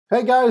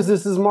Hey guys,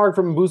 this is Mark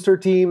from Booster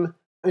Team.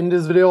 In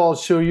this video, I'll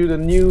show you the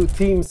new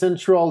Theme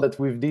Central that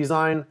we've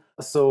designed.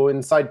 So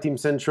inside Theme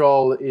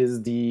Central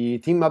is the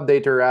Theme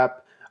Updater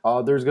app.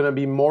 There's going to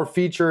be more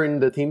feature in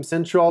the Theme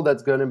Central.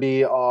 That's going to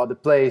be the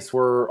place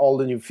where all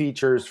the new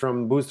features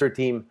from Booster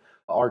Team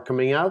are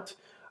coming out.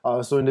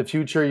 So in the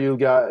future, you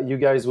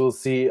guys will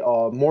see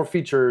more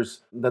features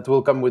that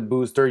will come with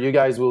Booster. You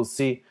guys will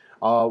see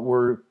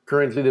we're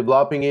currently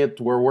developing it.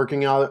 We're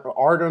working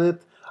hard on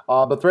it.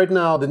 But right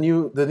now, the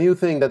new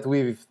thing that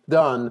we've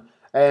done,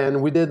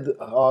 and we did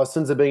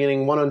since the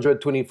beginning,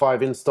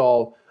 125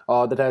 install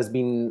that has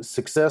been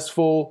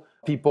successful.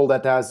 People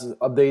that has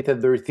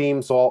updated their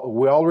theme. So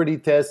we already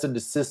tested the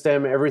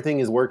system. Everything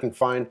is working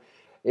fine.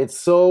 It's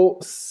so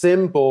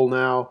simple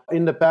now.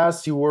 In the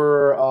past, you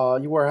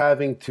were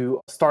having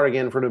to start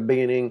again from the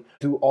beginning,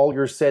 do all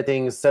your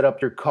settings, set up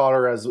your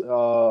color as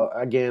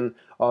again,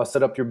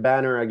 set up your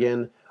banner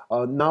again.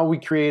 Now we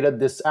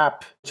created this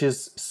app, which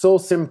is so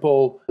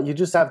simple. You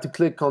just have to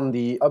click on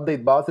the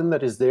update button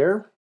that is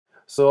there.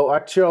 So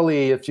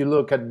actually, if you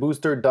look at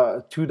Booster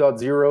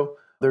 2.0,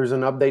 there's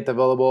an update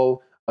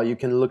available. You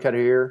can look at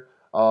here.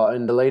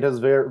 And the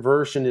latest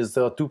version is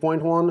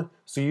 2.1.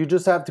 So you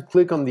just have to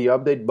click on the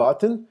update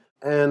button.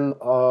 And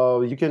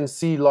you can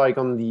see like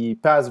on the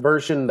past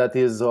version that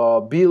is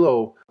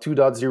below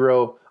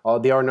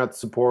 2.0, they are not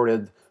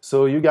supported.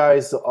 So you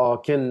guys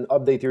can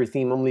update your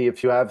theme only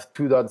if you have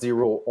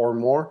 2.0 or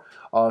more.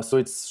 So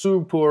it's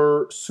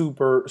super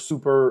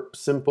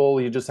simple.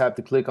 You just have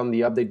to click on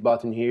the update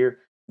button here.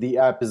 The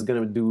app is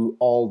gonna do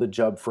all the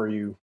job for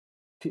you.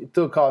 It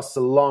took us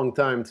a long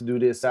time to do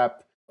this app.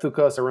 It took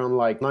us around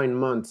like 9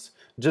 months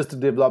just to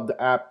develop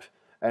the app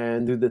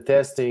and do the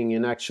testing.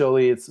 And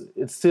actually it's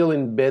still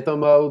in beta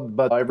mode,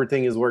 but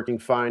everything is working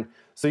fine.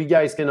 So you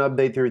guys can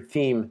update your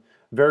theme.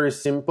 Very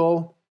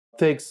simple. It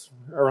takes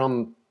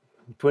around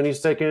 20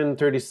 seconds,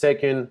 30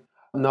 seconds.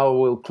 Now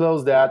we'll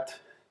close that.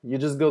 You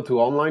just go to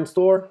online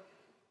store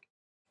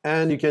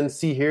and you can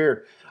see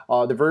here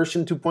the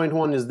version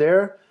 2.1 is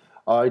there.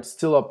 It's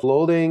still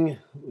uploading. It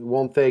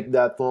won't take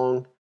that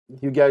long.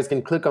 You guys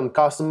can click on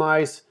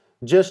customize.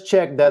 Just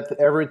check that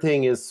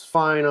everything is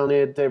fine on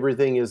it.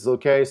 Everything is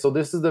okay. So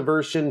this is the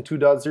version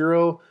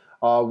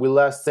 2.0. We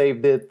last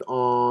saved it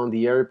on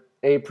the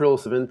April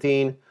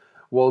 17.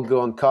 We'll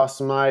go on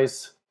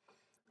customize.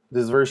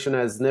 This version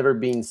has never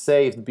been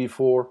saved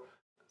before,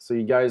 so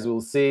you guys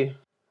will see.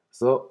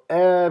 So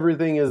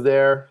everything is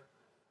there,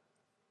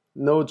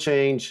 no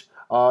change.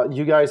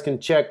 You guys can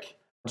check,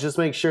 just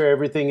make sure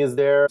everything is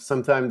there.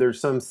 Sometimes there's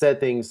some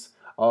settings,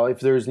 if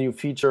there's new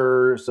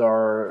features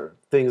or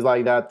things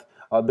like that,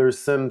 there's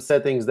some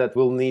settings that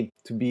will need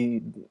to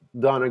be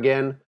done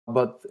again,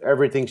 but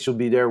everything should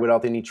be there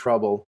without any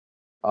trouble.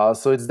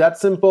 So it's that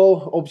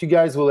simple. Hope you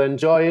guys will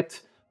enjoy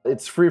it.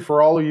 It's free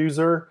for all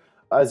users.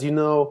 As you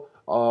know,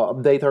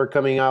 updates are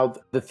coming out.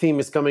 The theme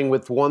is coming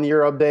with 1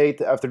 year update.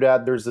 After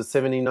that, there's a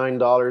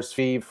 $79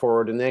 fee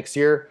for the next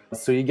year.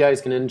 So you guys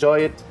can enjoy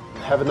it.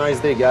 Have a nice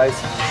day, guys.